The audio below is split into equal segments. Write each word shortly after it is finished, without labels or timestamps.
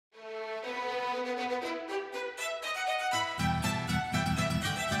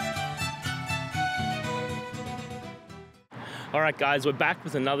Alright guys, we're back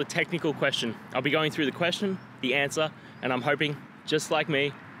with another technical question. I'll be going through the question, the answer, and I'm hoping, just like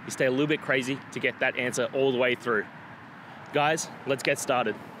me, you stay a little bit crazy to get that answer all the way through. Guys, let's get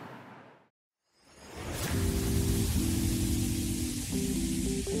started.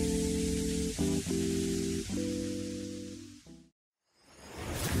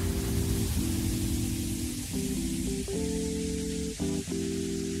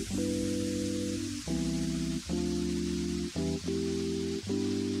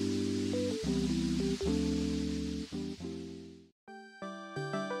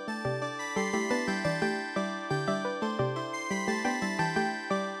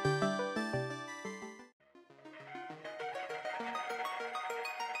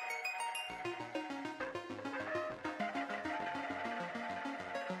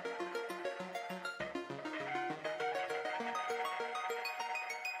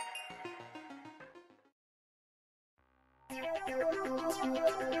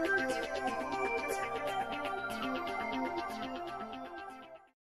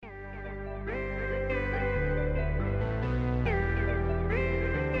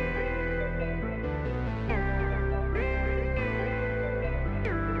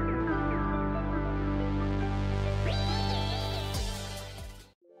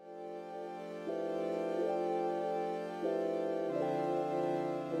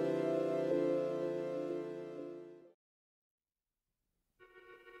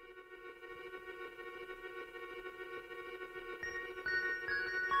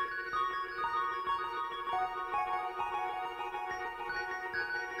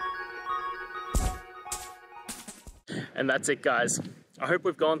 And that's it guys. I hope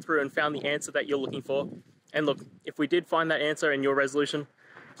we've gone through and found the answer that you're looking for. And look, if we did find that answer in your resolution,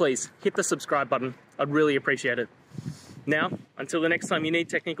 please hit the subscribe button. I'd really appreciate it. Now, until the next time you need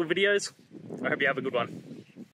technical videos, I hope you have a good one.